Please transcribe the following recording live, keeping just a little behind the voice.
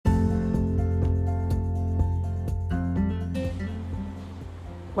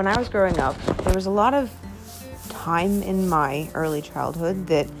when I was growing up, there was a lot of time in my early childhood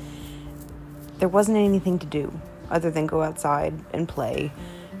that there wasn't anything to do other than go outside and play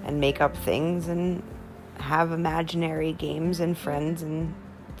and make up things and have imaginary games and friends and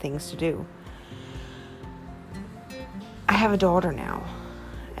things to do. I have a daughter now,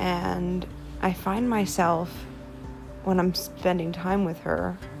 and I find myself, when I'm spending time with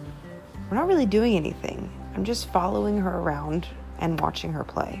her, we're not really doing anything. I'm just following her around and watching her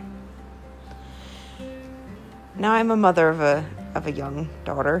play. Now I'm a mother of a young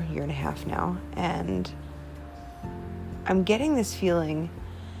daughter, 1.5 years now, and I'm getting this feeling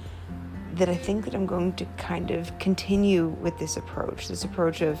that I think that I'm going to kind of continue with this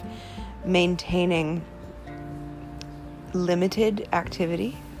approach of maintaining limited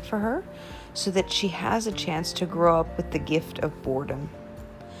activity for her so that she has a chance to grow up with the gift of boredom.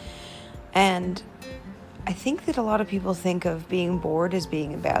 And I think that a lot of people think of being bored as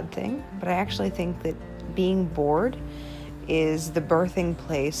being a bad thing, but I actually think that being bored is the birthing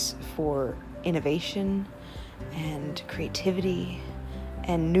place for innovation and creativity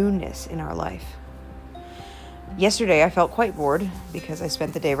and newness in our life. Yesterday I felt quite bored because I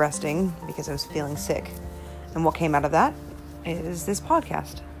spent the day resting because I was feeling sick. And what came out of that is this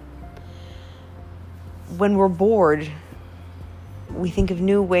podcast. When we're bored, we think of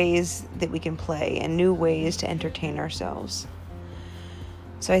new ways that we can play and new ways to entertain ourselves.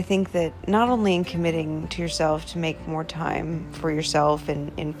 So I think that not only in committing to yourself to make more time for yourself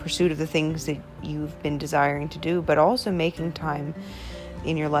and in pursuit of the things that you've been desiring to do, but also making time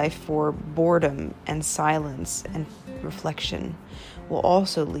in your life for boredom and silence and reflection will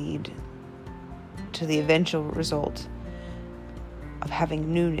also lead to the eventual result of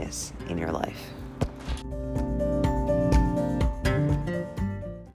having newness in your life.